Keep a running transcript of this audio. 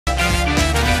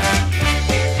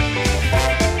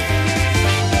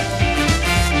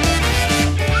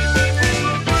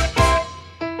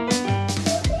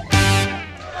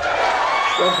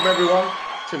everyone,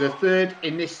 to the third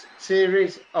in this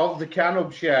series of the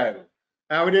Cannabis Show.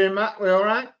 How are we doing, Matt? We all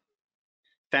right?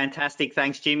 Fantastic.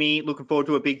 Thanks, Jimmy. Looking forward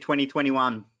to a big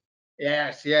 2021.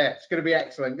 Yes, it's going to be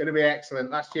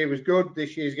excellent. Last year was good.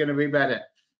 This year's going to be better.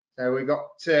 So we've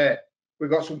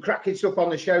got some cracking stuff on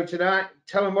the show tonight.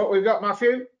 Tell them what we've got,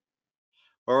 Matthew.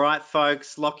 All right,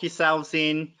 folks, lock yourselves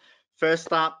in.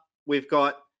 First up, we've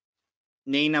got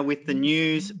Nina with the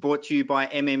news, brought to you by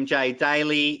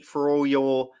MMJDaily. For all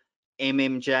your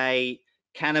MMJ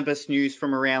cannabis news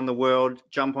from around the world,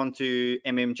 jump onto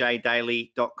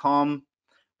mmjdaily.com.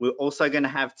 We're also going to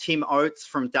have Tim Oates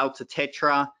from Delta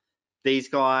Tetra. These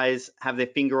guys have their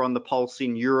finger on the pulse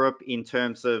in Europe in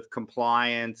terms of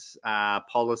compliance,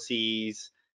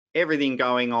 policies, everything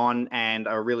going on, and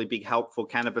a really big help for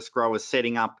cannabis growers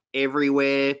setting up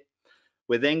everywhere.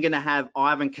 We're then going to have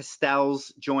Ivan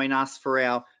Casteels join us for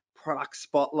our product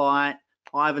spotlight.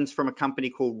 Ivan's from a company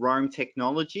called Roam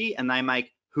Technology, and they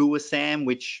make Huasam,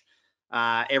 which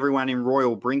everyone in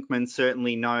Royal Brinkman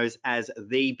certainly knows as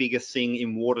the biggest thing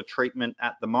in water treatment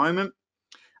at the moment.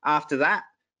 After that,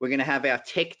 we're going to have our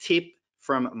tech tip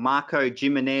from Marco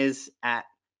Jimenez at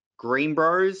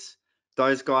Greenbroz.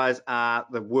 Those guys are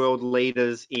the world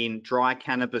leaders in dry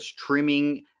cannabis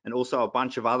trimming and also a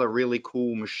bunch of other really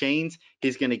cool machines.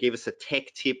 He's going to give us a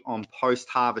tech tip on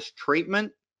post-harvest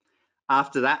treatment.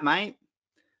 After that, mate,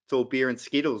 it's all beer and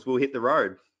Skittles. We'll hit the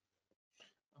road.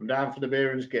 I'm down for the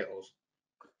beer and Skittles.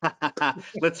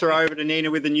 Let's throw over to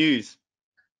Nina with the news.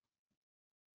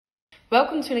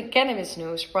 Welcome to the Cannabis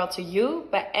News, brought to you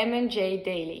by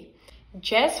MMJDaily.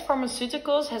 Jazz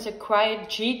Pharmaceuticals has acquired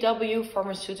GW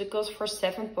Pharmaceuticals for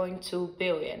 $7.2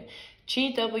 billion.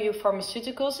 GW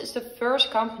Pharmaceuticals is the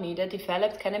first company that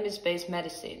developed cannabis-based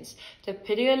medicines. The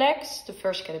Pedialex, the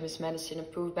first cannabis medicine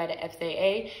approved by the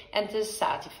FDA, and the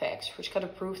Sativex, which got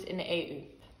approved in the EU.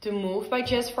 The move by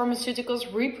Jazz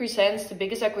Pharmaceuticals represents the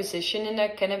biggest acquisition in the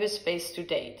cannabis space to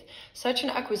date. Such an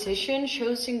acquisition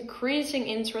shows increasing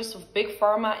interest of big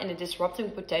pharma in the disrupting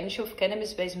potential of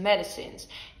cannabis-based medicines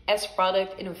as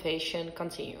product innovation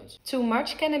continues. Too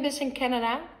much cannabis in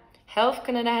Canada? Health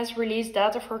Canada has released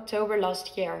data for October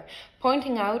last year,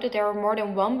 pointing out that there are more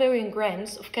than 1 billion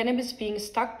grams of cannabis being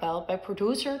stockpiled by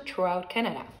producers throughout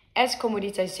Canada. As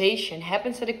commoditization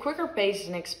happens at a quicker pace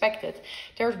than expected,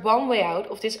 there is one way out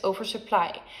of this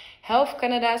oversupply. Health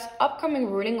Canada's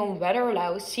upcoming ruling on whether to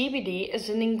allow CBD as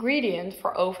an ingredient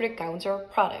for over-the-counter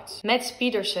products. Matt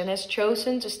Peterson has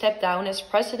chosen to step down as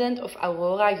president of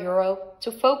Aurora Europe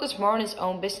to focus more on his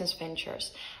own business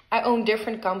ventures. I own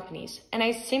different companies and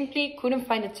I simply couldn't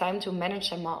find the time to manage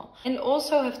them all. And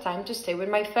also have time to stay with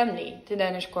my family, the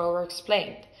Danish grower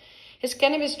explained. His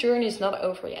cannabis journey is not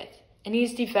over yet, and he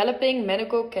is developing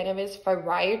medical cannabis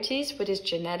varieties with his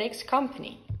genetics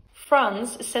company.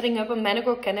 France is setting up a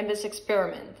medical cannabis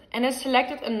experiment and has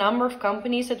selected a number of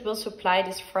companies that will supply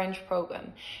this French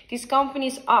program. These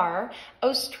companies are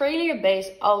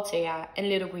Australia-based Altea and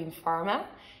Little Green Pharma,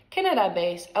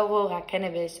 Canada-based Aurora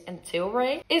Cannabis and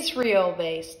Tilray,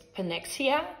 Israel-based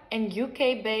Panexia, and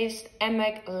UK-based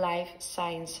Amag Life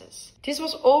Sciences. This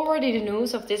was already the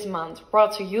news of this month,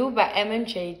 brought to you by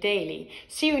MMJDaily.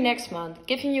 See you next month,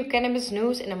 giving you cannabis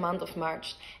news in the month of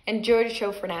March. Enjoy the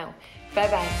show for now.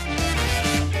 Bye-bye.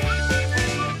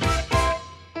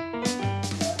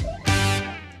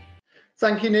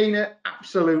 Thank you, Nina.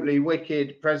 Absolutely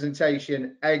wicked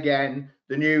presentation again.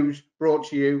 The news brought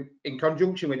to you in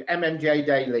conjunction with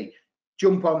MMJDaily.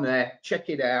 Jump on there, check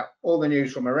it out. All the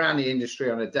news from around the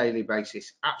industry on a daily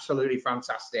basis. Absolutely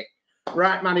fantastic.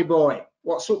 Right, Manny boy,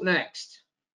 what's up next?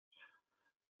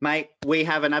 Mate, we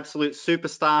have an absolute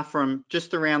superstar from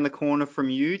just around the corner from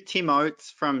you, Tim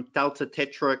Oates from Delta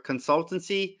Tetra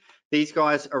Consultancy. These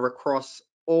guys are across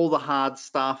all the hard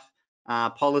stuff,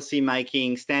 policy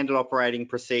making, standard operating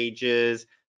procedures,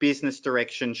 business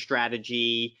direction,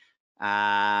 strategy.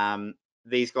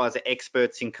 These guys are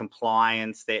experts in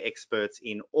compliance. They're experts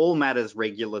in all matters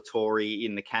regulatory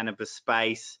in the cannabis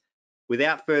space.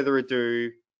 Without further ado,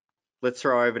 let's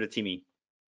throw over to Timmy.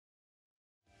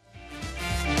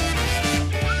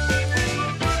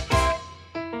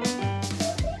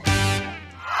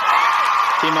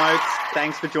 Tim Oates,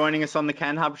 thanks for joining us on the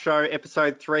Can Hub Show,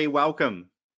 episode 3. Welcome.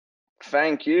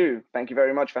 Thank you. Thank you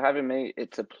very much for having me.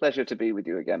 It's a pleasure to be with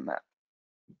you again, Matt.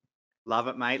 Love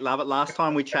it, mate. Love it. Last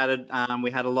time we chatted,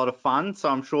 we had a lot of fun, so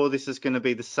I'm sure this is going to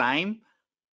be the same.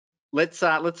 Let's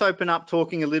open up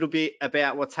talking a little bit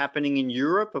about what's happening in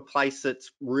Europe, a place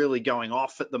that's really going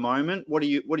off at the moment. What are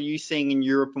you seeing in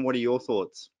Europe, and what are your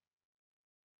thoughts?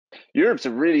 Europe's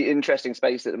a really interesting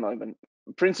space at the moment.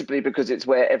 principally because it's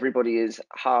where everybody is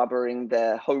harboring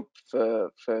their hope for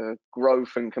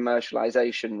growth and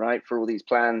commercialization, right? For all these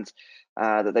plans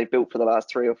that they've built for the last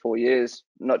 3 or 4 years,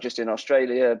 not just in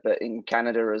Australia, but in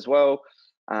Canada as well.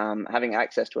 Having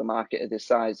access to a market of this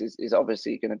size is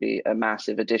obviously going to be a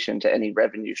massive addition to any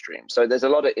revenue stream. So there's a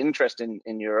lot of interest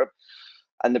in Europe.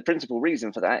 And the principal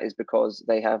reason for that is because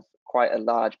they have quite a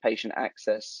large patient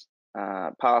access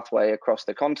pathway across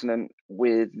the continent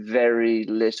with very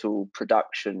little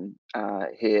production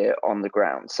here on the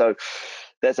ground. So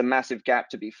there's a massive gap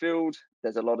to be filled.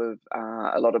 There's a lot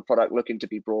of product looking to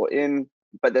be brought in,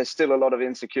 but there's still a lot of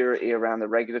insecurity around the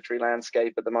regulatory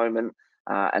landscape at the moment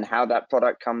and how that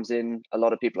product comes in. A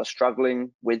lot of people are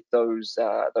struggling with those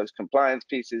compliance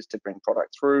pieces to bring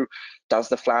product through. Does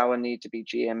the flower need to be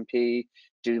GMP?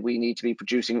 Do we need to be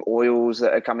producing oils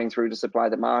that are coming through to supply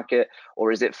the market,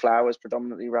 or is it flowers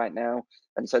predominantly right now?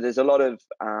 And so there's a lot of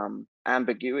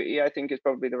ambiguity, I think is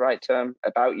probably the right term,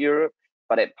 about Europe,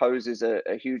 but it poses a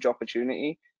huge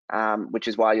opportunity, which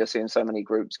is why you're seeing so many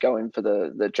groups going for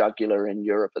the jugular in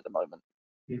Europe at the moment.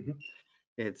 Mm-hmm.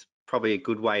 It's probably a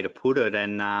good way to put it.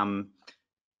 And,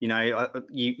 you know,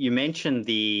 you mentioned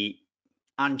the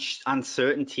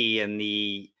uncertainty and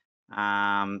the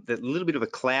little bit of a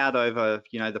cloud over,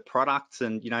 you know, the products.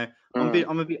 And, you know,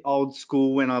 I'm a bit old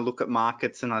school when I look at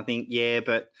markets, and I think, yeah,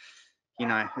 but, you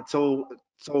know, it's all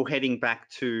heading back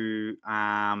to,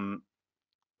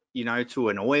 you know, to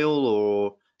an oil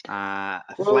or a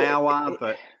flower.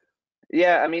 But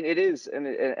yeah, I mean, it is, and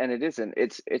it isn't.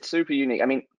 It's super unique. I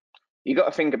mean, you got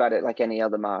to think about it like any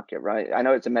other market, right? I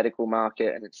know it's a medical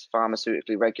market and it's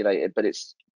pharmaceutically regulated, but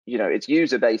it's, you know, its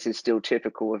user base is still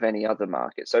typical of any other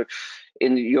market. So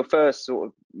in your first sort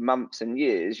of months and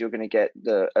years, you're going to get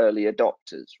the early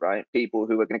adopters, right? People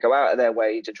who are going to go out of their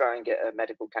way to try and get a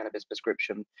medical cannabis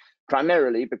prescription,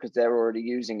 primarily because they're already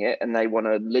using it and they want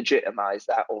to legitimize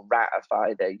that or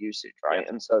ratify their usage, right?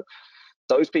 And so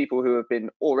those people who have been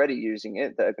already using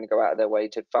it, that are going to go out of their way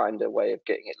to find a way of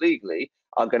getting it legally,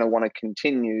 are going to want to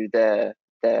continue their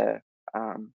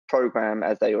program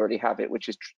as they already have it, which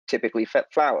is typically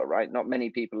flower, right? Not many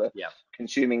people are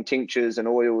consuming tinctures and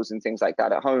oils and things like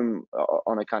that at home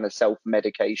on a kind of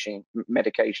self-medication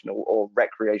or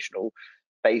recreational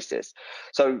basis.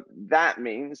 So that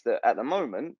means that at the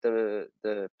moment, the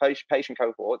patient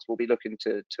cohorts will be looking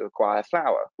to acquire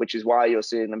flower, which is why you're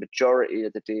seeing the majority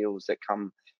of the deals that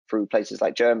come through places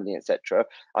like Germany, etc.,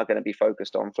 are going to be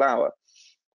focused on flower.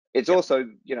 It's also,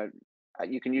 you know,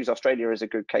 you can use Australia as a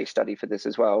good case study for this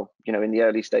as well. You know, in the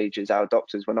early stages, our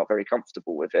doctors were not very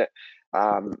comfortable with it,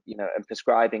 you know, and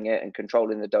prescribing it and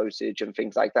controlling the dosage and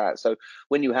things like that. So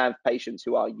when you have patients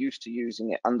who are used to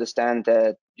using it, understand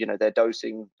their, you know, their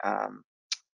dosing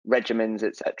regimens,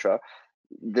 etc.,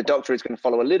 the doctor is going to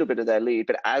follow a little bit of their lead.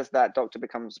 But as that doctor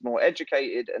becomes more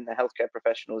educated and the healthcare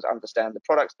professionals understand the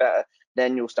products better,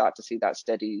 then you'll start to see that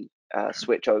steady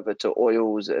switch over to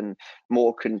oils and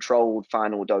more controlled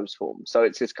final dose forms. So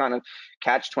it's this kind of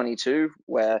catch-22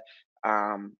 where,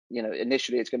 you know,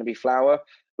 initially it's going to be flower,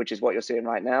 which is what you're seeing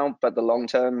right now, but the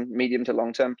long-term, medium to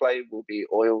long-term play will be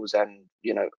oils and,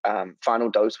 you know, final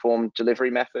dose form delivery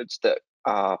methods that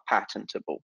are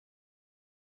patentable.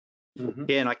 Mm-hmm.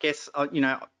 Yeah, and I guess, you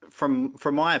know, from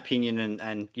my opinion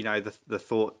and you know, the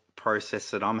thought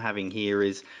process that I'm having here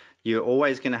is you're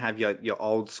always going to have your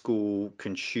old school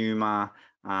consumer.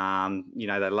 You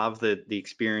know, they love the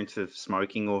experience of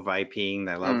smoking or vaping.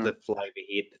 They love the flavor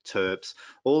hit, the terps,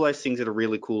 all those things that are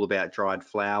really cool about dried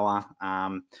flower,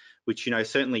 which, you know,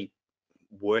 certainly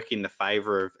work in the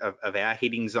favor of our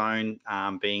hitting zone,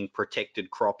 being protected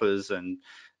croppers and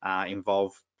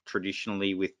involved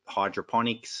traditionally with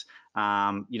hydroponics.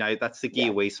 You know, that's the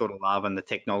gear we sort of love, and the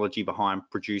technology behind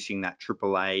producing that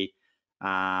AAA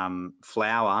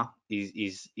flower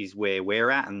is where we're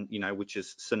at, and, you know, which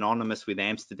is synonymous with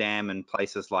Amsterdam and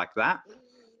places like that.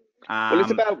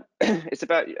 Well, it's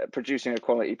about producing a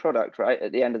quality product, right?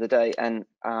 At the end of the day, and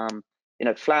you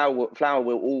know, flower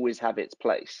will always have its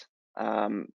place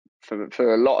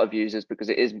for a lot of users, because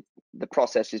the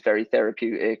process is very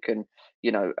therapeutic, and,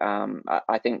 you know,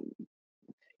 I think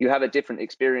you have a different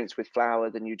experience with flower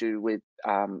than you do with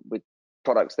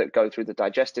products that go through the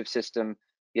digestive system,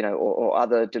 you know, or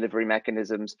other delivery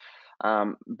mechanisms.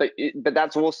 But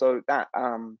that's also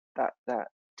that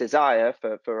desire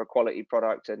for a quality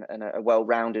product and a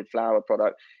well-rounded flower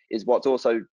product is what's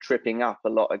also tripping up a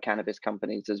lot of cannabis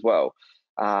companies as well.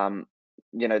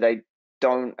 You know, they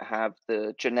don't have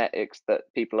the genetics that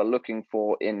people are looking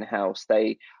for in-house.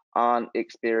 They aren't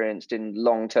experienced in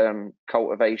long-term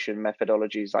cultivation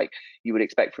methodologies like you would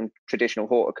expect from traditional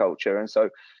horticulture. And so,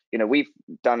 you know, we've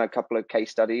done a couple of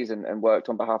case studies and worked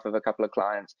on behalf of a couple of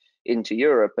clients into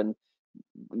Europe, and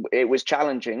it was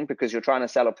challenging because you're trying to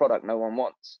sell a product no one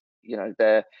wants. You know,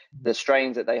 the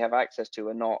strains that they have access to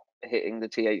are not hitting the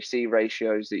THC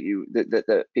ratios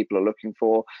that people are looking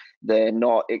for. They're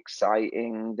not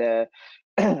exciting. They're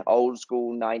old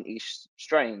school 90s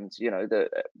strains, you know, that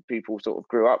people sort of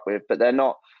grew up with, but they're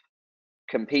not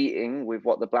competing with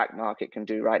what the black market can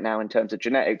do right now in terms of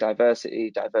genetic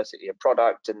diversity of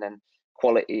product, and then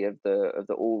quality of the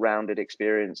all-rounded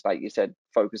experience, like you said,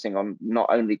 focusing on not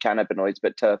only cannabinoids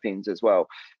but terpenes as well.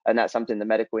 And that's something the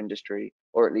medical industry,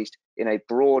 or at least in a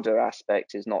broader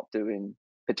aspect, is not doing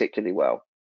particularly well.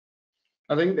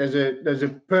 I think there's a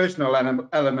personal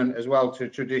element as well to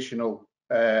traditional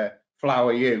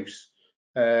flower use.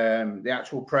 The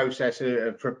actual process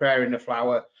of preparing the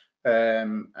flower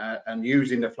and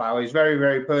using the flower is very,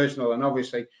 very personal. And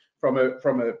obviously, from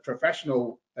a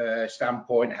professional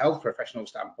standpoint, health professional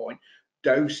standpoint,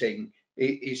 dosing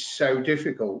is so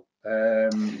difficult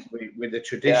with the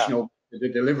traditional the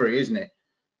delivery, isn't it?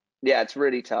 Yeah, it's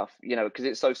really tough, you know, because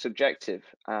it's so subjective.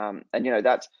 And you know,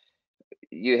 that's,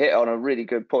 you hit on a really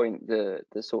good point, the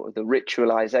sort of the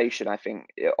ritualization, I think,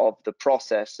 of the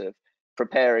process of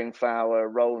preparing flour,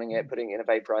 rolling it, putting it in a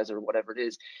vaporizer or whatever it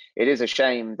is. It is a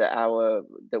shame that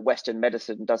that Western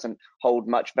medicine doesn't hold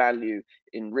much value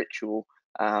in ritual,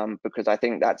 because I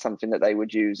think that's something that they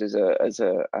would use as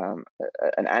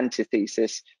an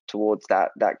antithesis towards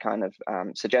that kind of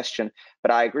suggestion.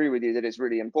 But I agree with you that it's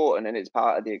really important, and it's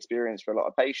part of the experience for a lot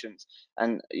of patients.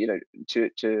 And you know,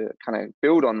 to kind of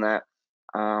build on that,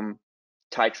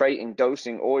 titrating,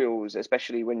 dosing oils,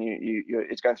 especially when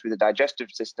it's going through the digestive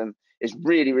system, is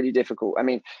really, really difficult. I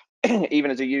mean,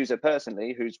 even as a user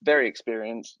personally, who's very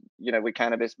experienced, you know, with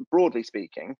cannabis, broadly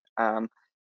speaking,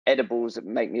 edibles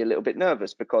make me a little bit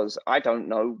nervous because I don't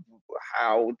know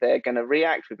how they're going to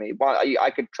react with me.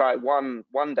 I could try one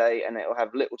day and it'll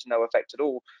have little to no effect at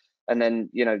all, and then,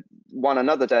 you know, one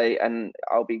another day and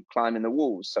I'll be climbing the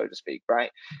walls, so to speak,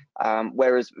 right?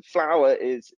 Whereas flower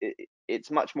it's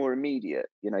much more immediate.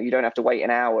 You know, you don't have to wait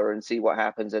an hour and see what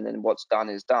happens, and then what's done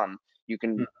is done. You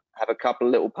can have a couple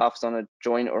of little puffs on a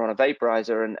joint or on a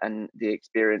vaporizer, and the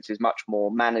experience is much more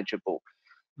manageable.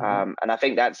 And I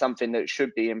think that's something that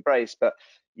should be embraced. But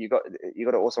you got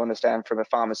to also understand, from a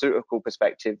pharmaceutical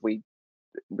perspective, we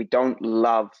don't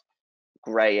love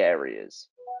gray areas.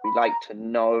 We like to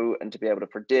know and to be able to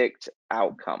predict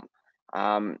outcome,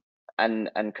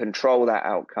 and control that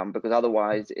outcome, because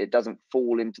otherwise it doesn't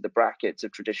fall into the brackets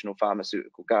of traditional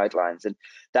pharmaceutical guidelines. And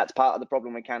that's part of the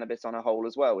problem with cannabis on a whole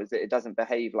as well, is that it doesn't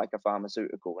behave like a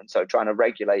pharmaceutical. And so trying to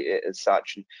regulate it as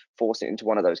such and force it into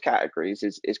one of those categories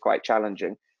is quite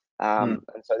challenging. And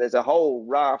so there's a whole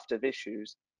raft of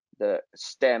issues that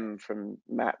stem from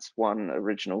Matt's one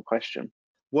original question.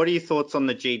 What are your thoughts on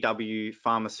the GW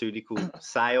pharmaceutical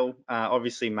sale?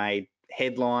 Obviously made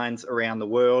headlines around the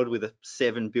world with a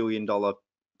sub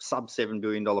 $7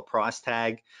 billion price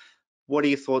tag. What are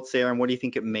your thoughts there, and what do you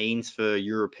think it means for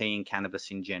European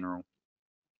cannabis in general?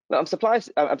 Well, I'm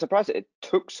surprised that it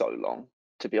took so long,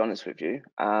 to be honest with you.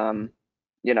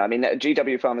 You know, I mean,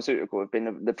 GW Pharmaceutical have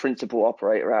been the principal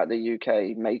operator out of the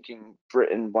UK, making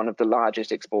Britain one of the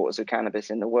largest exporters of cannabis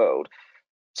in the world,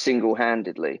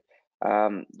 single-handedly.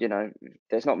 You know,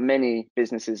 there's not many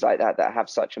businesses like that have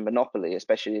such a monopoly,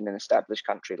 especially in an established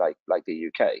country like the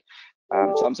UK.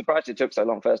 So I'm surprised it took so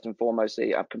long, first and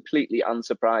foremostly. I'm completely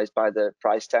unsurprised by the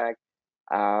price tag.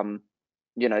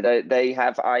 You know, they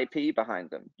have IP behind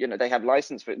them. You know, they have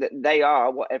license for it. They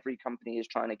are what every company is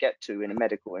trying to get to in a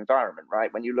medical environment,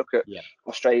 right? When you look at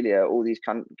Australia, all these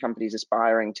companies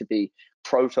aspiring to be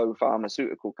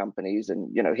proto-pharmaceutical companies and,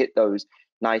 you know, hit those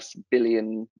nice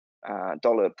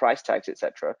billion-dollar price tags,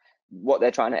 etc. What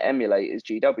they're trying to emulate is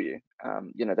GW.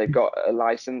 You know, they've got a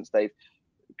license. They've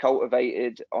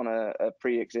cultivated on a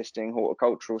pre-existing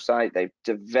horticultural site. They've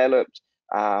developed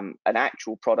an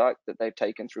actual product that they've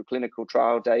taken through clinical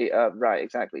trial data. Right,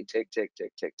 exactly. Tick, tick,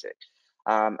 tick, tick, tick.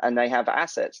 And they have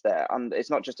assets there. It's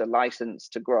not just a license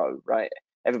to grow, right?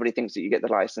 Everybody thinks that you get the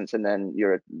license and then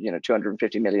you're a, you know,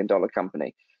 $250 million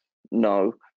company.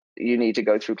 No, you need to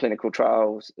go through clinical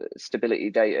trials, stability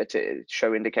data to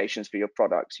show indications for your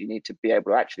products. You need to be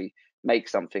able to actually make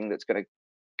something that's going to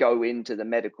go into the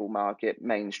medical market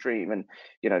mainstream. And,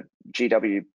 you know,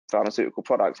 GW pharmaceutical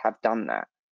products have done that.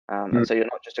 And so you're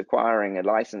not just acquiring a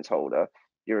license holder,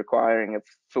 you're acquiring a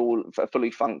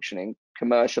fully functioning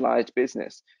commercialized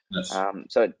business. Yes.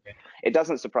 So it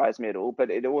doesn't surprise me at all, but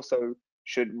it also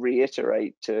should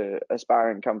reiterate to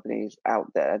aspiring companies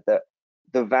out there that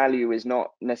the value is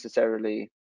not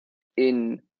necessarily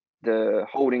in the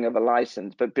holding of a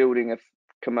license, but building a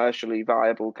commercially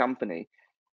viable company.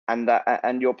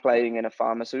 And you're playing in a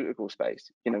pharmaceutical space.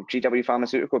 You know, GW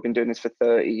Pharmaceutical have been doing this for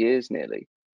 30 years nearly.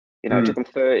 You know, it took them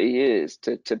 30 years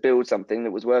to build something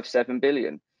that was worth 7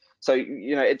 billion. So,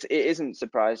 you know, it isn't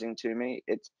surprising to me.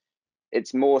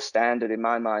 It's more standard in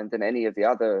my mind than any of the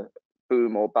other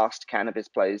boom or bust cannabis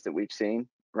plays that we've seen,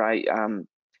 right?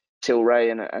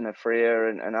 Tilray and Afria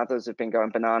and others have been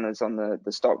going bananas on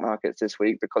the stock markets this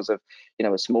week because of, you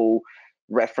know, a small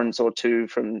reference or two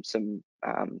from some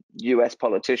US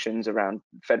politicians around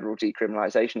federal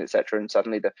decriminalization, etc. And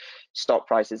suddenly the stock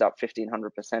price is up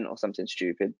 1,500% or something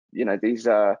stupid. You know, these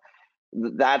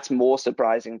that's more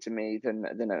surprising to me than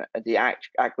the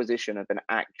acquisition of an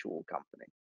actual company.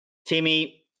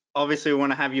 Timmy, obviously we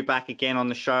want to have you back again on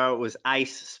the show. It was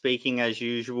ace speaking as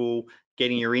usual,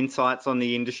 getting your insights on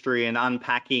the industry and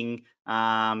unpacking,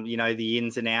 you know, the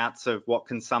ins and outs of what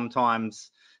can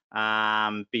sometimes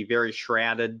be very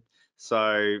shrouded.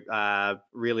 So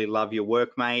really love your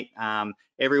work, mate.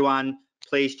 Everyone,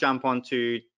 please jump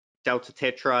onto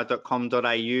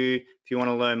deltatetra.com.au if you want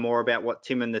to learn more about what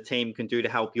Tim and the team can do to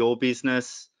help your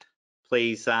business.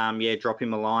 Please, yeah, drop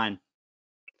him a line.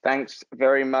 Thanks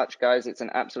very much, guys. It's an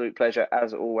absolute pleasure,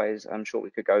 as always. I'm sure we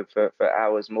could go for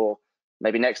hours more.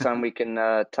 Maybe next time we can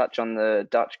touch on the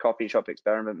Dutch coffee shop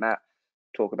experiment, Matt,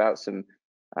 talk about some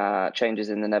changes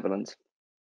in the Netherlands.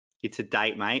 It's a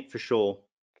date, mate, for sure.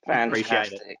 Fantastic.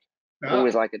 Appreciate it.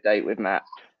 Always like a date with Matt.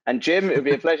 And Jim, it would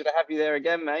be a pleasure to have you there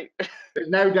again, mate. There's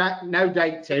no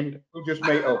date, Tim. We'll just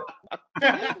meet up.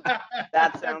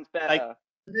 That sounds better.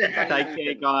 Take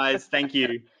care, guys. Thank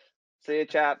you. See you,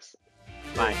 chaps.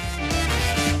 Bye.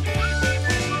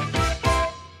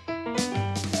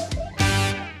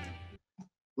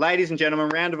 Ladies and gentlemen,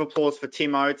 round of applause for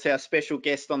Tim Oates, our special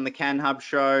guest on the Can Hub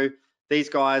show. These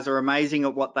guys are amazing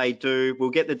at what they do.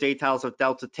 We'll get the details of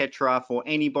Delta Tetra for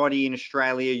anybody in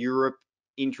Australia, Europe,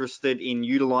 interested in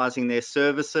utilizing their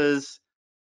services.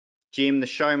 Jim, the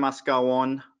show must go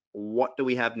on. What do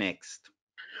we have next?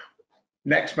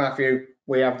 Next, Matthew,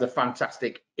 we have the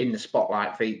fantastic In the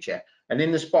Spotlight feature. And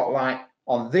In the Spotlight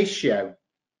on this show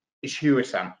is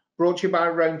Huasan, brought to you by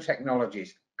Rome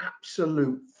Technologies.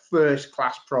 Absolute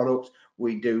first-class products.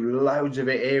 We do loads of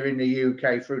it here in the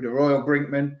UK through the Royal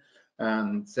Brinkman.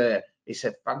 And it's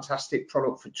a fantastic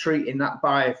product for treating that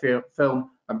biofilm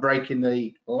and breaking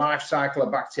the life cycle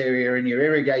of bacteria in your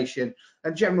irrigation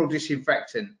and general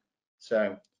disinfectant.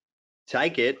 So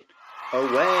take it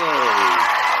away.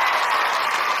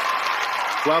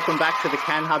 Welcome back to the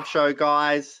Can Hub show,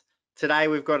 guys. Today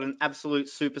we've got an absolute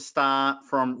superstar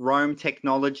from Rome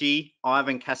Technology,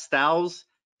 Ivan Casteels.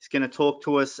 He's going to talk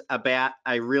to us about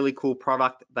a really cool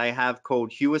product they have called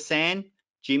Huasan.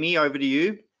 Jimmy, over to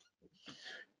you.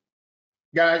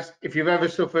 Guys, if you've ever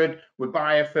suffered with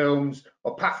biofilms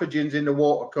or pathogens in the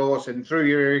watercourse and through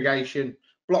your irrigation,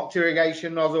 blocked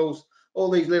irrigation nozzles,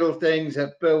 all these little things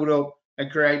that build up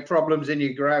and create problems in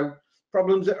your grow,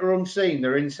 problems that are unseen,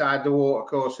 they're inside the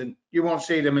watercourse and you won't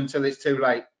see them until it's too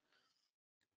late.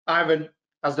 Ivan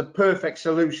has the perfect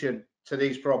solution to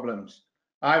these problems.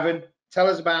 Ivan, tell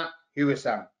us about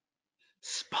Huasan.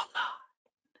 Spotlight.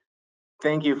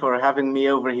 Thank you for having me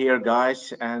over here,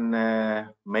 guys, and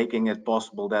making it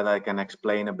possible that I can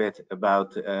explain a bit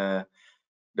about the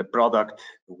product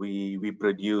we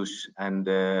produce and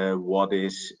what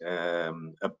is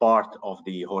a part of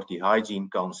the horti-hygiene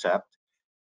concept.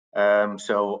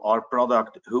 So our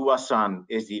product Huasan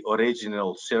is the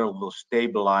original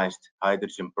silver-stabilized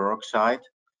hydrogen peroxide.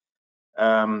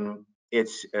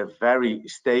 It's a very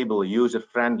stable,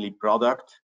 user-friendly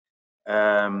product.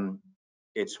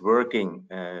 It's working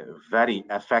very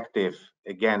effective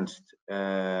against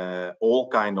all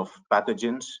kind of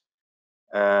pathogens.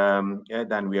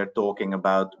 Then we are talking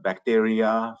about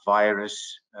bacteria,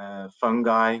 virus,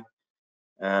 fungi.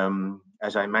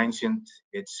 As I mentioned,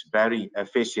 it's very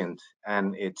efficient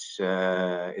and it's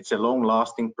a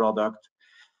long-lasting product.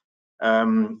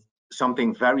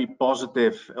 Something very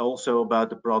positive also about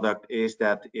the product is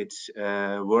that it's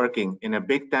working in a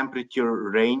big temperature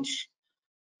range.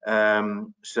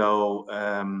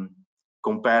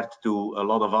 Compared to a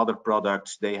lot of other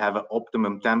products, they have an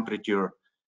optimum temperature.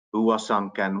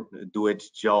 Huasan can do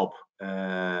its job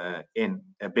in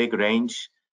a big range,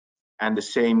 and the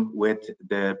same with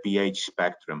the pH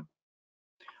spectrum.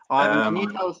 Ivan, can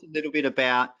you tell us a little bit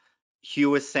about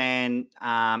Huasan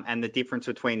and the difference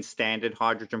between standard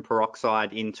hydrogen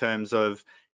peroxide in terms of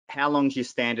how long is your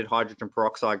standard hydrogen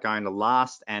peroxide going to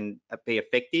last and be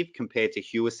effective compared to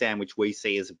Huasan, which we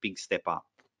see as a big step up?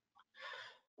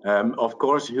 Of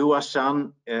course,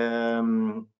 Huasan,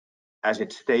 Huasan, as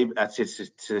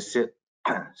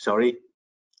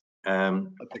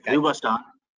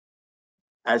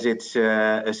it's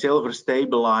a silver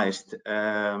stabilized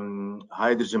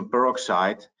hydrogen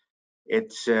peroxide,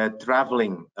 it's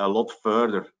traveling a lot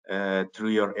further through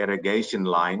your irrigation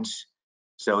lines.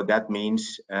 So that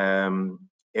means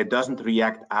it doesn't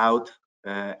react out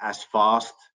as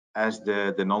fast as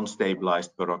the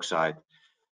non-stabilized peroxide.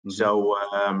 Mm-hmm. So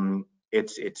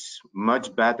it's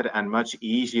much better and much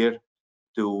easier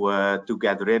to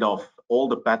get rid of all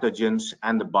the pathogens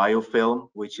and the biofilm,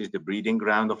 which is the breeding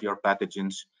ground of your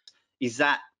pathogens. Is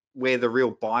that where the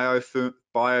real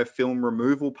biofilm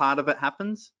removal part of it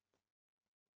happens?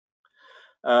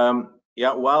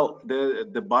 Yeah, well,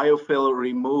 the biofilm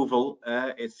removal,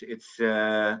 it's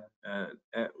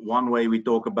one way we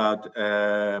talk about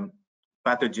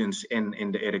pathogens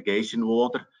in the irrigation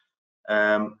water.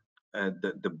 The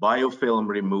biofilm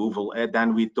removal,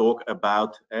 then we talk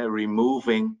about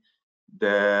removing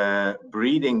the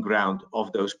breeding ground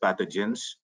of those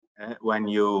pathogens. When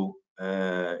you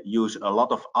use a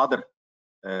lot of other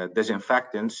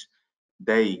disinfectants,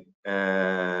 they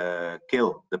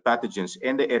kill the pathogens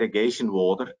in the irrigation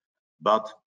water,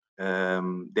 but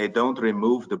they don't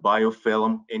remove the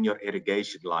biofilm in your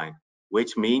irrigation line,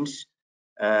 which means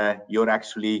you're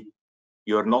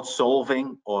not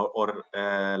solving, or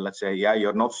let's say, yeah,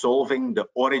 you're not solving the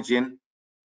origin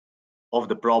of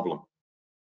the problem.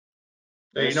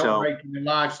 So you're not breaking the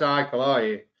life cycle, are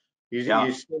you?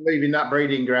 You're still leaving that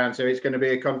breeding ground, so it's going to be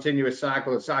a continuous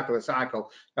cycle, a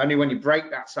cycle. Only when you break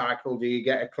that cycle do you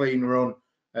get a clean run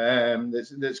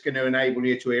that's going to enable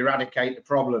you to eradicate the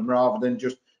problem, rather than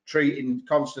just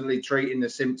constantly treating the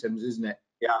symptoms, isn't it?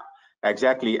 Yeah,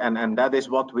 exactly. And that is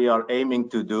what we are aiming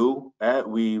to do.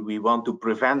 We want to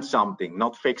prevent something,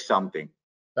 not fix something.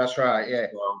 That's right. Yeah.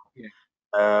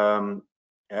 So,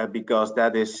 because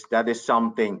that is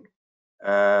something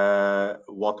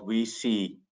what we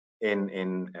see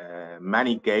in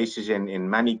many cases in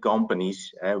many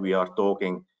companies. We are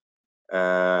talking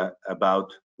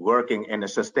about working in a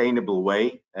sustainable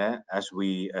way as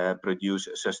we produce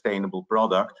a sustainable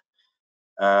product,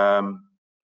 and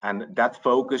that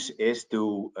focus is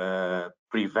to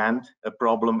prevent a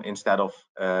problem instead of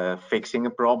fixing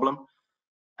a problem,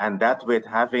 and that with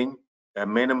having a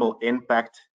minimal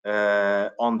impact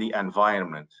on the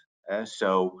environment.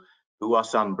 So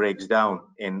Huasan breaks down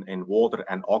in water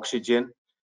and oxygen,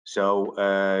 so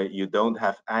you don't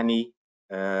have any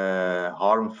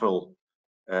harmful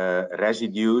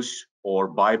residues or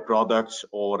byproducts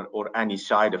or any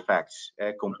side effects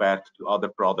compared to other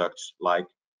products like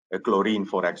chlorine,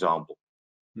 for example.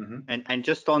 Mm-hmm. And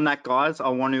just on that, guys, I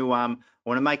want to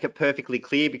make it perfectly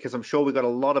clear, because I'm sure we've got a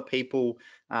lot of people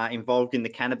involved in the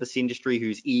cannabis industry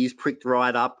whose ears pricked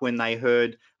right up when they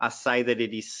heard us say that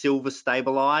it is silver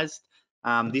stabilized.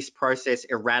 This process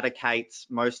eradicates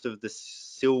most of the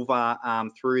silver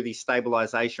through the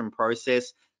stabilization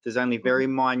process. There's only very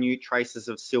minute traces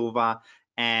of silver,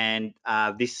 and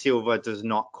this silver does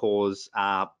not cause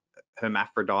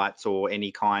hermaphrodites or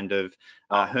any kind of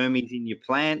hermes in your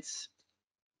plants.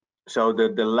 So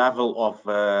the level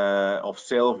of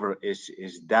silver is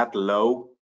that low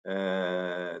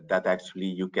that actually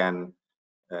you can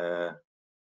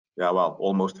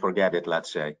almost forget it,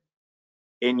 let's say,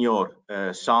 in your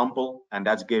sample, and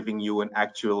that's giving you an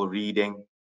actual reading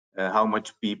how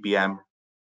much ppm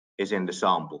is in the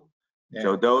sample. Yeah.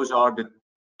 So those are the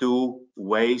two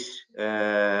ways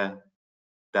that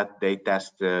they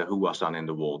test Huasan in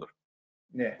the water.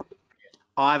 Yeah.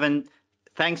 Ivan,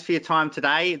 thanks for your time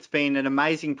today. It's been an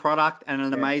amazing product and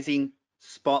an amazing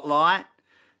spotlight.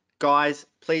 Guys,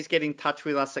 please get in touch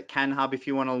with us at CanHub if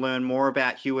you want to learn more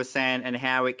about Huasan and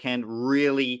how it can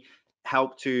really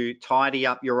help to tidy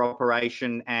up your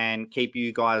operation and keep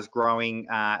you guys growing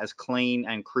as clean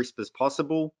and crisp as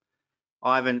possible.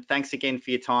 Ivan, thanks again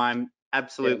for your time.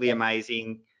 Absolutely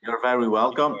amazing. You're very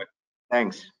welcome.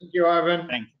 Thanks. Thank you, Ivan.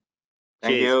 Thanks.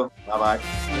 Thank Cheers. you. Bye-bye.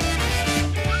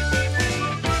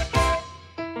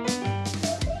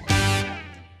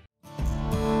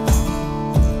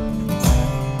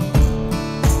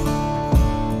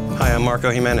 Hi, I'm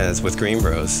Marco Jimenez with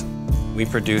Greenbroz. We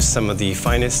produce some of the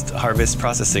finest harvest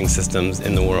processing systems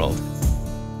in the world.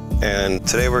 And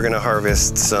today we're going to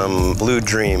harvest some Blue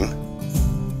Dream.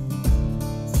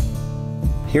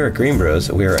 Here at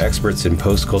Greenbroz, we are experts in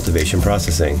post-cultivation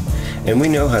processing, and we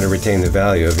know how to retain the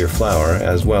value of your flower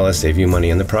as well as save you money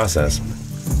in the process.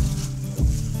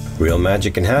 Real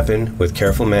magic can happen with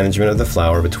careful management of the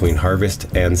flower between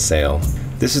harvest and sale.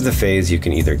 This is the phase you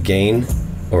can either gain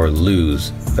or lose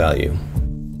value.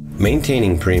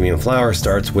 Maintaining premium flower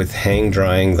starts with hang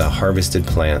drying the harvested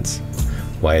plants.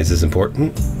 Why is this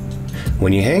important?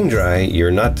 When you hang dry,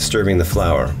 you're not disturbing the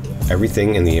flower.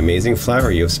 Everything in the amazing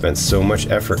flower you have spent so much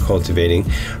effort cultivating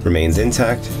remains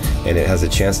intact, and it has a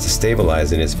chance to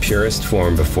stabilize in its purest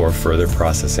form before further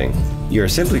processing. You are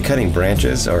simply cutting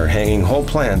branches or hanging whole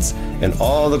plants and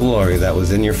all the glory that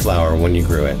was in your flower when you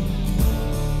grew it.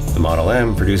 The Model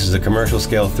M produces a commercial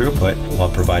scale throughput while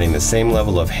providing the same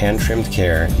level of hand-trimmed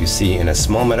care you see in a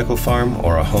small medical farm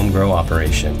or a home grow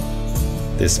operation.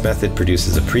 This method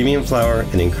produces a premium flower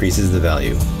and increases the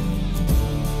value.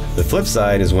 The flip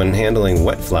side is when handling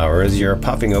wet flowers, you're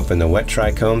popping open the wet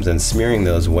trichomes and smearing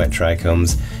those wet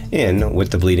trichomes in with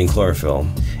the bleeding chlorophyll.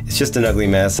 It's just an ugly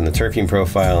mess, and the terpene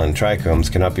profile and trichomes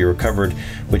cannot be recovered,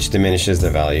 which diminishes the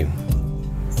value.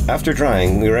 After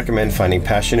drying, we recommend finding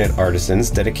passionate artisans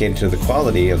dedicated to the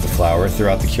quality of the flower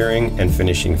throughout the curing and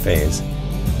finishing phase.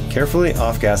 Carefully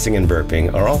off-gassing and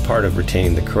burping are all part of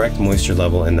retaining the correct moisture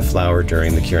level in the flower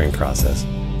during the curing process.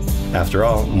 After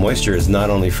all, moisture is not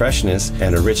only freshness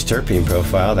and a rich terpene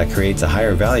profile that creates a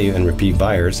higher value and repeat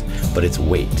buyers, but it's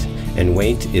weight, and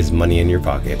weight is money in your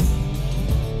pocket.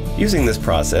 Using this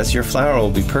process, your flower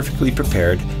will be perfectly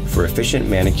prepared for efficient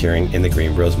manicuring in the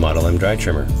Greenbroz Model M dry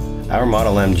trimmer. Our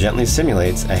Model M gently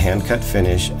simulates a hand-cut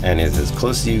finish and is as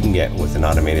close as you can get with an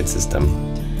automated system.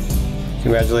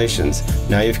 Congratulations,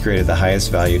 now you've created the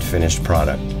highest valued finished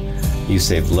product. You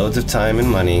saved loads of time and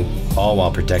money, all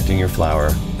while protecting your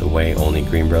flower the way only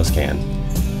Greenbroz can.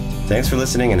 Thanks for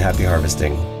listening and happy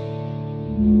harvesting.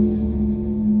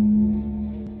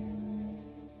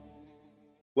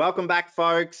 Welcome back,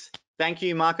 folks. Thank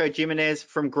you, Marco Jimenez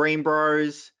from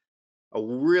Greenbroz. A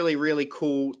really, really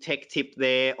cool tech tip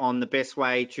there on the best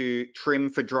way to trim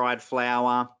for dried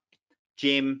flower.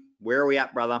 Jim, where are we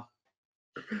at, brother?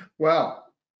 Well,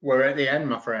 we're at the end,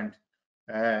 my friend.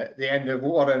 The end of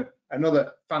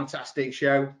another fantastic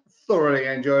show. Thoroughly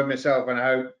enjoyed myself, and I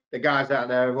hope the guys out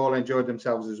there have all enjoyed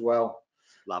themselves as well.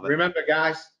 Love it. Remember,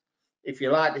 guys, if you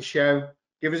like the show,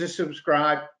 give us a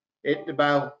subscribe, hit the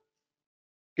bell,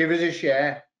 give us a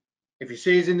share. If you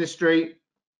see us in the street,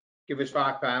 give us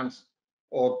 £5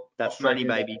 or that's money,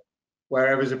 baby,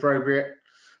 wherever's appropriate.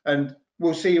 And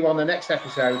we'll see you on the next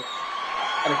episode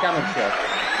of the Cannabis Show.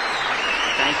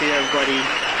 Thank you, everybody.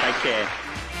 Take care.